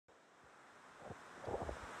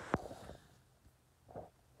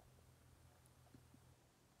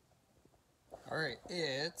Alright,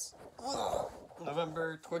 it's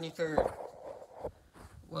November 23rd.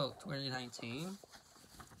 Well, 2019.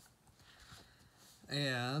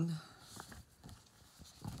 And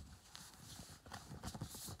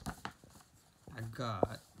I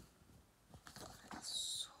got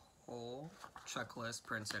this whole checklist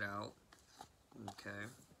printed out. Okay.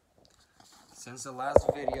 Since the last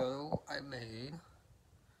video I made,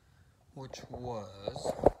 which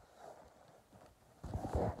was,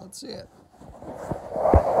 let's see it.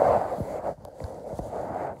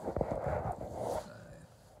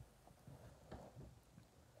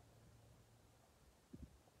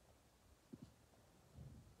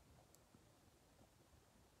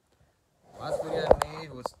 Last video I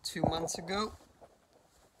made was 2 months ago,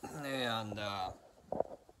 and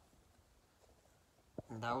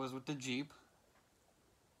that was with the Jeep.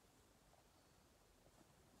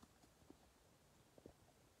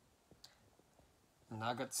 And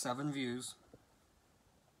I got 7 views.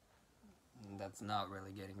 And that's not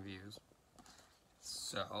really getting views.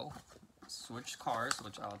 So, switched cars,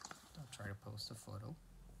 which I'll try to post a photo.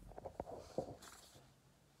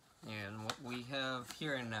 And what we have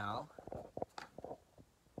here and now,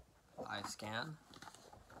 I scan,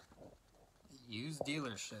 used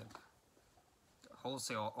dealership,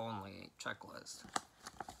 wholesale only checklist,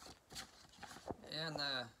 and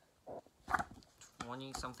a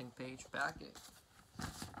 20-something page packet,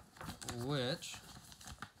 which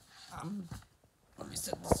let me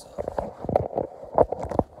set this up.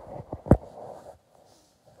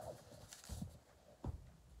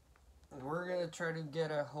 We're gonna try to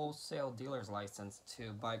get a wholesale dealer's license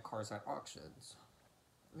to buy cars at auctions.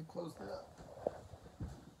 Let me close that up.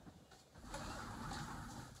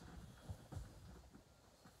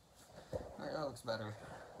 Alright, that looks better.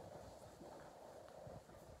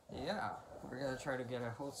 Yeah, we're gonna try to get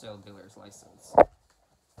a wholesale dealer's license.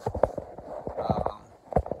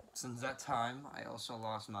 Since that time, I also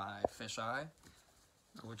lost my fisheye,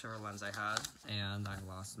 or whichever lens I had, and I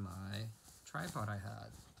lost my tripod I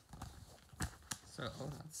had. So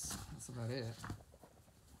that's about it.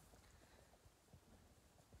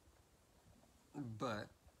 But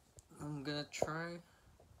I'm gonna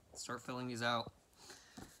start filling these out,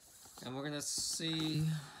 and we're gonna see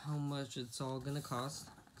how much it's all gonna cost,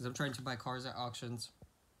 because I'm trying to buy cars at auctions,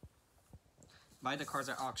 buy the cars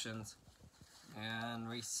at auctions and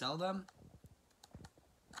resell them.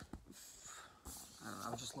 I don't know, I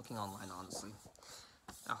was just looking online, honestly.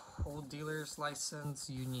 A whole dealer's license,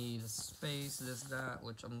 you need a space, this, that,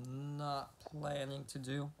 which I'm not planning to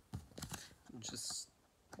do, just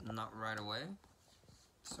not right away.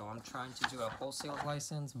 So I'm trying to do a wholesale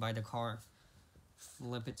license, buy the car,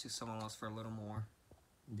 flip it to someone else for a little more,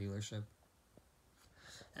 dealership.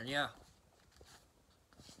 And yeah,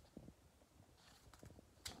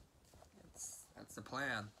 that's the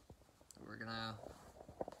plan. We're gonna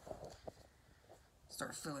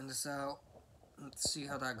start filling this out. Let's see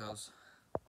how that goes.